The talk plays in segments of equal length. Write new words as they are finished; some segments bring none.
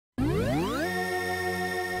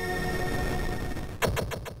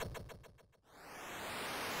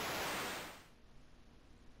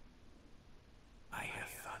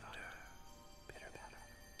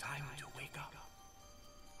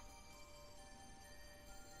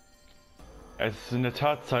Es ist in der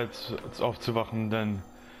Tat Zeit aufzuwachen, denn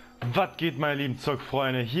was geht, meine lieben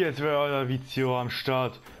Zockfreunde? Hier ist wieder euer Vizio am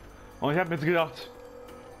Start. Und ich habe mir jetzt gedacht,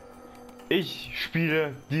 ich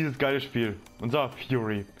spiele dieses geile Spiel. Unser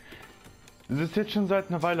Furi. Es ist jetzt schon seit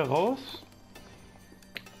einer Weile raus.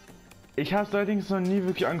 Ich habe es allerdings noch nie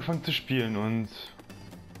wirklich angefangen zu spielen und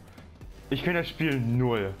ich kenne das Spiel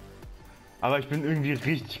null. Aber ich bin irgendwie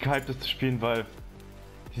richtig gehypt, das zu spielen, weil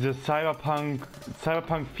dieses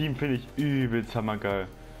Cyberpunk-Theme finde ich übelst hammergeil.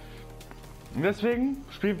 Und deswegen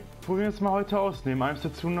probieren wir es mal heute aus. Neben einem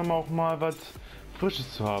dazu nochmal auch mal was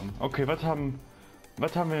Frisches zu haben. Okay, was haben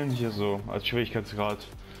wir denn hier so als Schwierigkeitsgrad?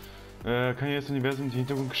 Kann ich das Universum und die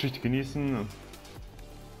Hintergrundgeschichte genießen?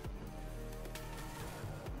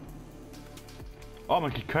 Oh,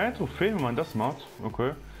 man kriegt keine Trophäen, wenn man das macht.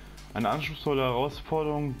 Okay. Eine anspruchsvolle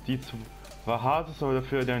Herausforderung, die zwar hart ist, aber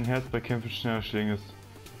dafür dein Herz bei Kämpfen schneller schlägen ist.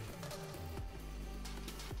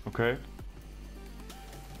 Okay.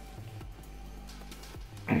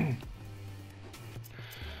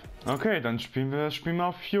 Okay, dann spielen wir das Spiel mal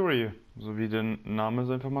auf Furi. So wie der Name es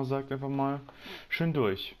einfach mal sagt, einfach mal schön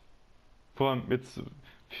durch. Vor allem jetzt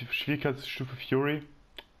Schwierigkeitsstufe Furi.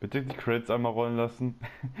 Bitte die Credits einmal rollen lassen.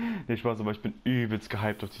 Nee, Spaß, aber ich bin übelst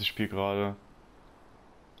gehypt auf dieses Spiel gerade.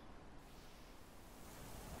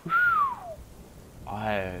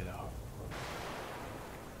 Alter.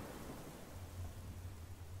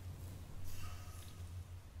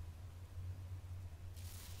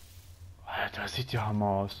 Alter, das sieht ja Hammer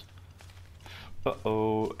aus. Oh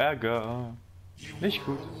oh, Ärger. Nicht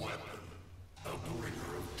gut.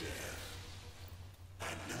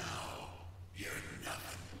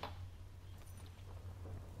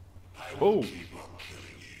 Oh.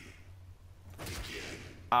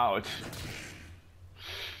 Out.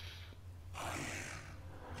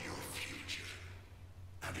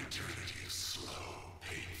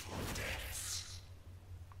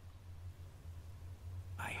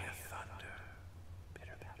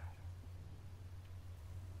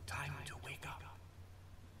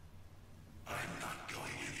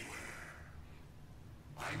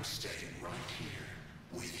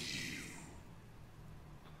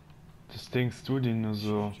 Das denkst du dir nur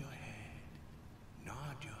so.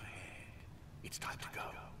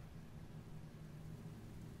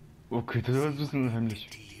 Okay, das ist ein bisschen unheimlich.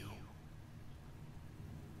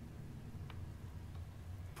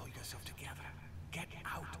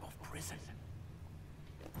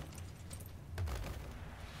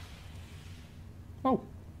 Oh,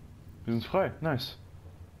 wir sind frei, nice.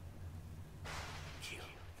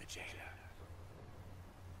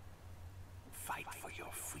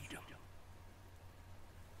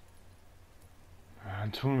 Ja,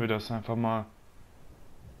 dann tun wir das einfach mal.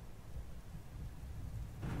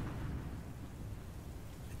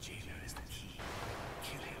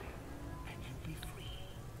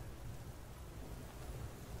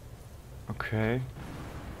 Okay.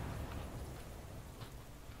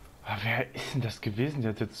 Aber wer ist denn das gewesen?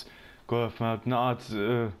 Der hat jetzt geholfen, hat eine Art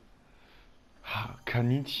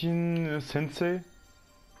Kaninchen-Sensei.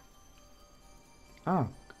 Ah.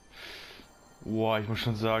 Boah, ich muss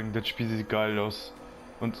schon sagen, das Spiel sieht geil aus.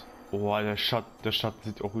 Und, oh, der Schatten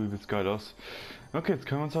sieht auch übelst geil aus. Okay, jetzt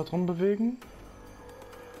können wir uns da drum bewegen.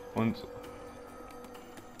 Und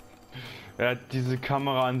ja, diese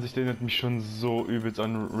Kameraansicht erinnert mich schon so übelst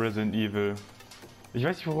an Resident Evil. Ich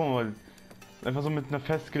weiß nicht warum, aber einfach so mit einer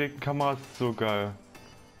festgelegten Kamera ist so geil.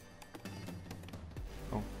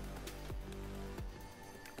 Oh.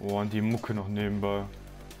 Oh, und die Mucke noch nebenbei.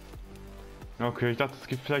 Okay, ich dachte, es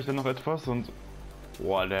gibt vielleicht dann noch etwas und...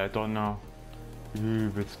 Boah, der Donner.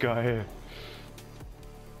 Übelst geil.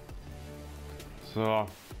 So.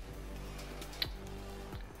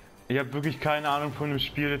 Ich habe wirklich keine Ahnung von dem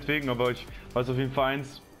Spiel deswegen, aber ich weiß auf jeden Fall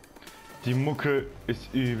eins. Die Mucke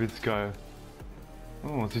ist übelst geil.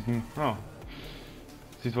 Oh, sieht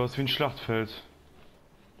aus wie ein Schlachtfeld.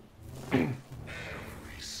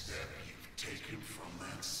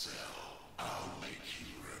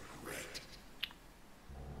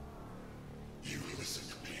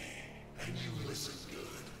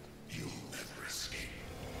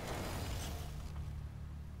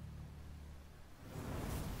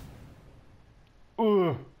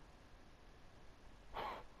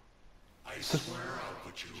 I swear I'll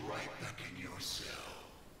put you right back in your cell.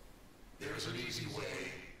 There's an easy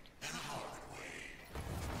way and a hard way.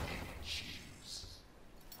 You can choose.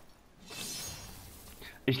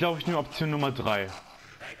 Ich glaube, ich nehme Option Nummer 3.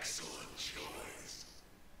 Excellent choice.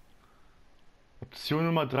 Option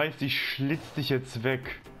Nummer 3 ist, ich schlitz dich jetzt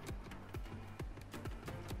weg.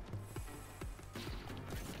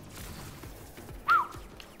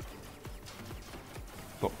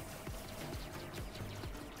 So.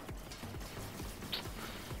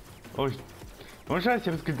 Oh, ohne Scheiß, ich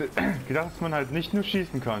habe gedacht, dass man halt nicht nur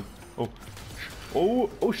schießen kann. Oh. Oh,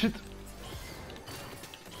 oh shit.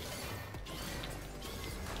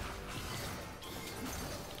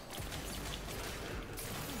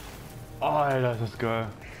 Oh, Alter, das ist geil.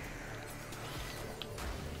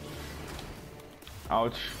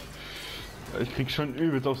 Autsch. Ich krieg schon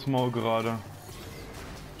übelst aufs Maul gerade.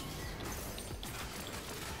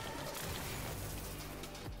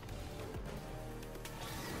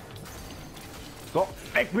 So,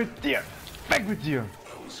 weg mit dir! Weg mit dir!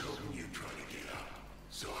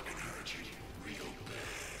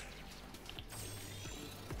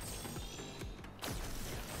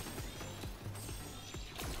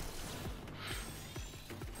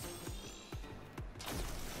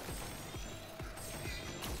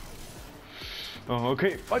 Oh,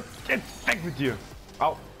 okay, und jetzt weg mit dir!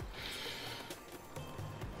 Au!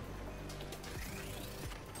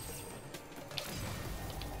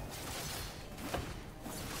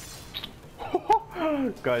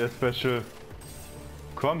 Geiles Special.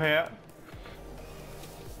 Komm her.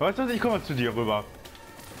 Weißt du was? Ich komme zu dir rüber.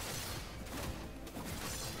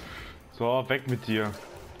 So, weg mit dir.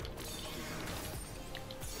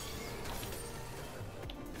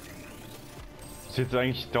 Was jetzt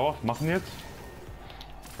eigentlich dauerhaft machen jetzt?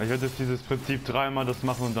 Ich werde jetzt dieses Prinzip dreimal das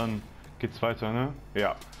machen und dann geht's weiter, ne?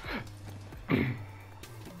 Ja.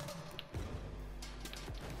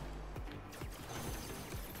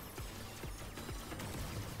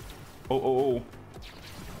 Oh, oh, oh.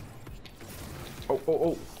 Oh,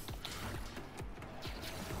 oh,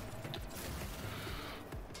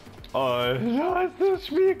 oh. Alter, ist das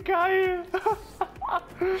Spiel geil.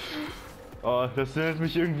 Oh, das erinnert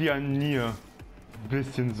mich irgendwie an Nier. Ein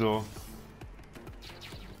bisschen so.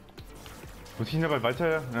 Muss ich ihn dabei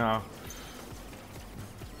weiter? Ja.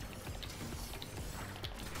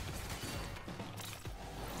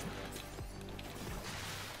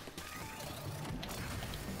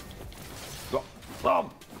 So.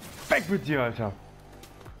 So. Weg mit dir, Alter.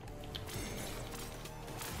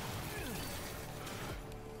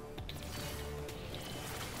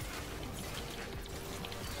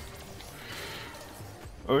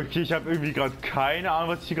 Okay, ich habe irgendwie gerade keine Ahnung,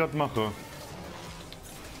 was ich hier gerade mache.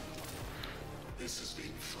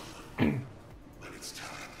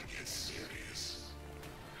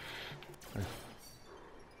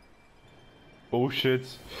 Oh shit.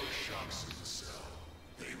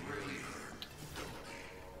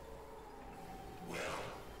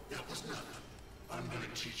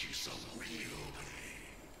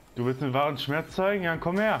 Du willst mir wahren Schmerz zeigen? Ja,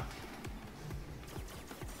 komm her.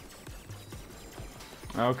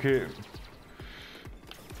 Ah, okay.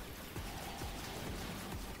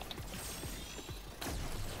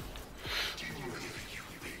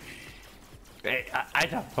 Ey,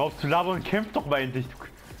 Alter, hör auf zu labern und kämpf doch mal endlich.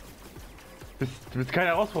 Du bist keine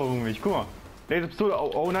Herausforderung für mich. Guck mal. Laserpistole.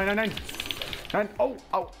 Oh, oh, nein, nein, nein. Nein. Oh,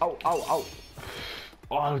 au, au, au, au.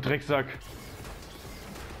 Oh, du Drecksack.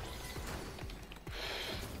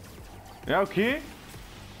 Ja, okay.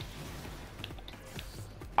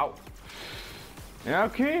 Au. Ja,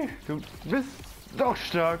 okay. Du bist doch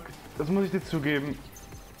stark. Das muss ich dir zugeben.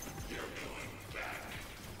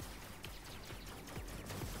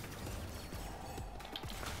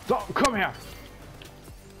 So, komm her.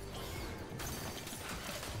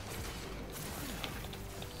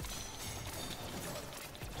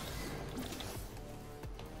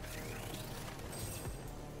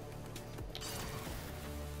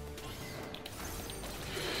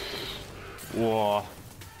 Boah.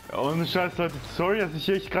 Ja, ohne Scheiß, Leute. Sorry, dass ich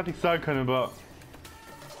hier gerade nichts sagen kann, aber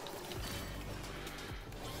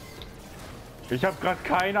ich habe gerade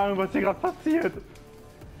keine Ahnung, was hier gerade passiert.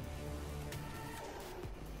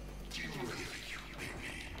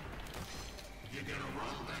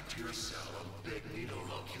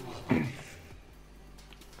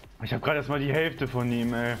 Ich habe gerade erstmal die Hälfte von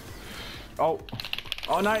ihm, ey. Oh.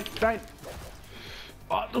 Oh nein, nein.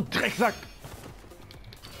 Oh, du Drecksack.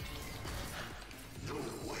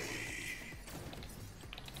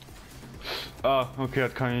 Ah, okay,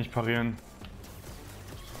 das kann ich nicht parieren.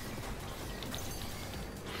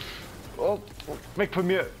 Oh, weg von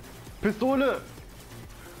mir. Pistole.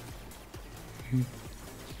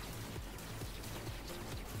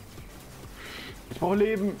 Ich brauche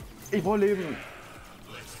Leben. Ich brauche Leben.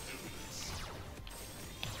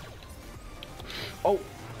 Oh.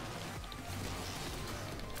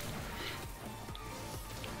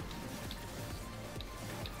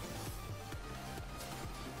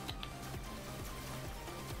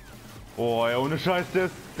 Oh, ja, ohne Scheiß,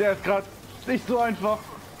 der ist gerade nicht so einfach.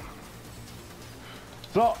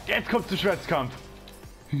 So, jetzt kommt der Schwertkampf.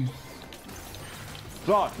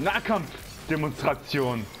 So,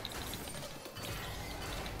 Nahkampfdemonstration.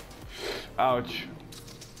 Autsch.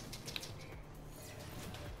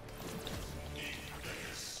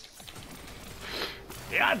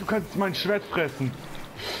 Ja, du kannst mein Schwert fressen.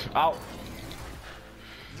 Au.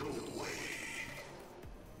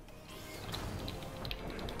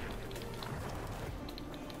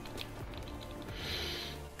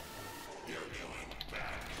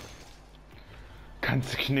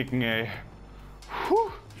 Kannst du knicken, ey.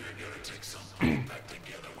 Puh.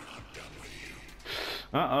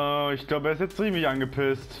 Oh, ich glaube, er ist jetzt ziemlich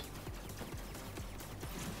angepisst.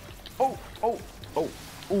 Oh, oh, oh,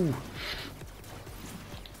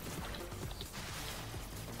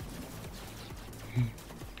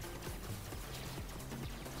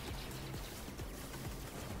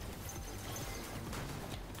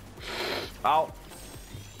 Au.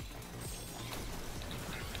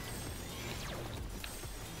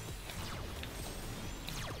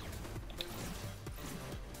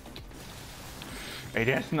 Ey,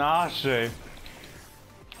 der ist ein Arsch, ey.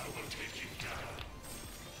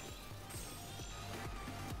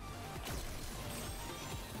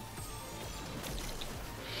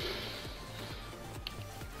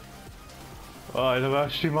 Oh, Alter,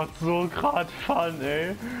 die macht so grad Fun,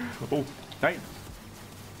 ey. Oh, nein.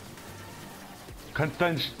 Du kannst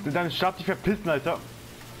deinen Stab nicht verpissen, Alter.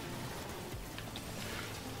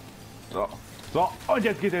 So, so, und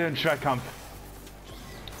jetzt geht er in den Schwertkampf.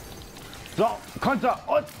 So, Konter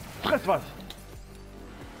und friss was.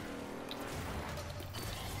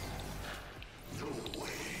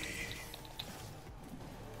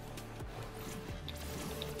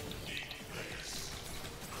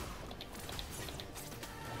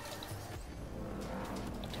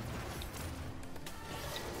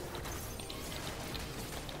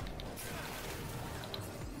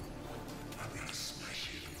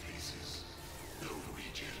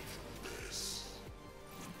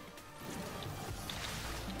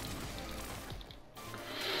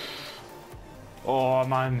 Oh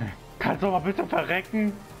Mann, kannst du mal bitte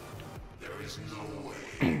verrecken?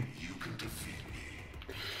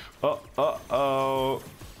 Oh, oh, oh.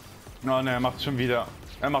 Oh ne, er macht's schon wieder.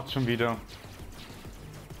 Er macht's schon wieder.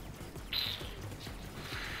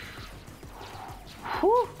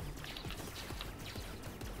 Puh.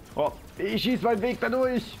 Oh, ich schieß meinen Weg da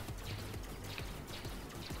durch.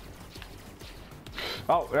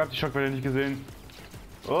 Oh, ihr habt die Schockwelle nicht gesehen.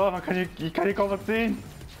 Oh, ich kann hier kaum was sehen.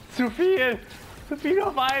 Zu viel. Zu viel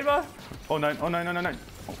auf einmal. Oh nein, oh nein, nein, nein, nein.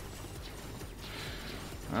 Oh.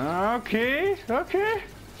 Okay, okay,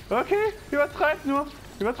 okay. Übertreibt nur.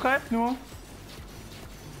 Übertreibt nur.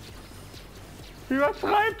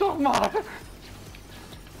 Übertreibt doch mal.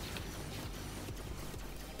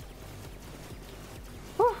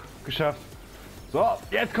 Geschafft. So,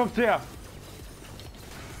 jetzt kommt's her.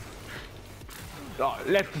 So,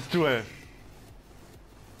 letztes Duell.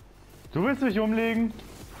 Du willst mich umlegen?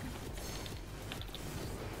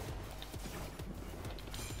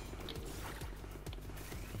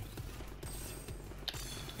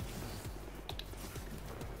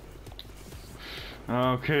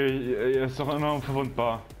 Okay, er ist doch immer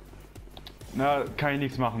unverwundbar. Na, kann ich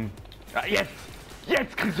nichts machen. Ja, jetzt!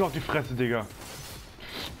 Jetzt kriegst du auf die Fresse, Digga.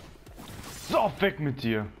 So, weg mit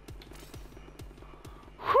dir.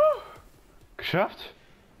 Puh. Geschafft?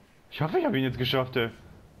 Ich hoffe, ich habe ihn jetzt geschafft, ey.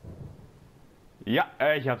 Ja,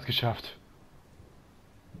 ich hab's geschafft.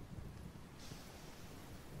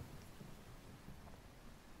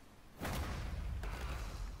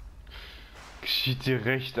 Geschieht dir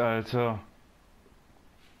recht, Alter.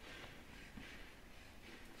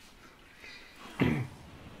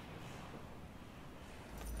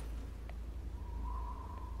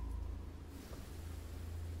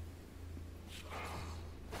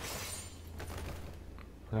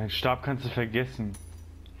 Deinen Stab kannst du vergessen.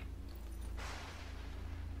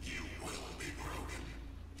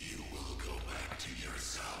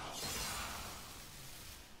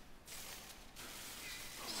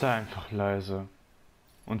 Sei einfach leise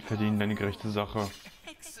und verdiene deine gerechte Sache.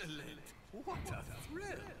 Excellent. What a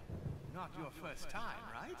thrill. Not your first time,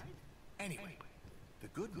 right? Anyway, the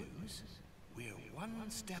good news, we're one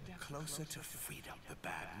step closer to freedom. The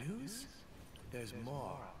bad news, there's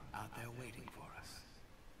more out there waiting for us.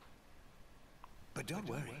 But don't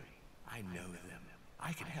worry, I know them.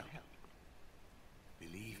 I can help.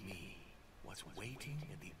 Believe me, what's waiting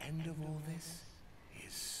at the end of all this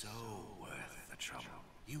is so worth the trouble.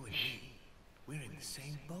 You and me, we're in the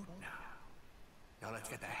same boat now. Now let's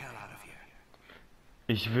get the hell out of here.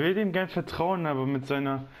 Ich will dem gern vertrauen, aber mit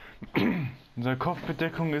seiner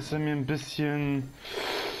Kopfbedeckung ist er mir ein bisschen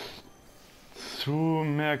zu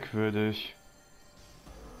merkwürdig.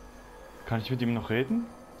 Kann ich mit ihm noch reden?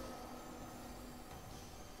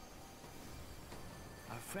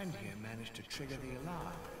 Our friend here managed to trigger the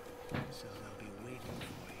alarm, so they'll be waiting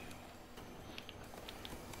for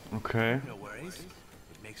you. Okay. No worries.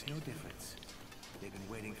 It makes no difference. They've been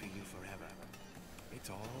waiting for you forever. It's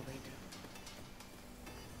all they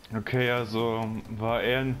do. Okay, also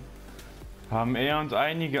haben er und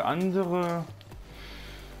einige andere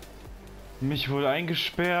mich wohl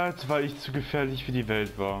eingesperrt, weil ich zu gefährlich für die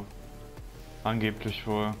Welt war. Angeblich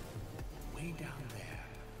wohl. Way down there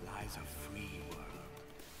lies a free world.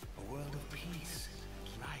 A world of peace,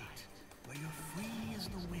 light, where you're free as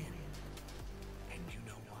the wind. And you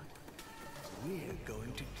know what? We're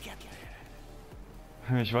going to get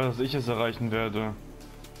there. Ich weiß, dass ich es erreichen werde.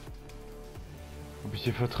 Ob ich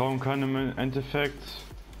dir vertrauen kann im Endeffekt,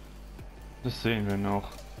 das sehen wir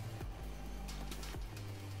noch.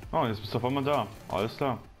 Oh, jetzt bist du auf einmal da. Alles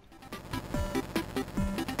klar.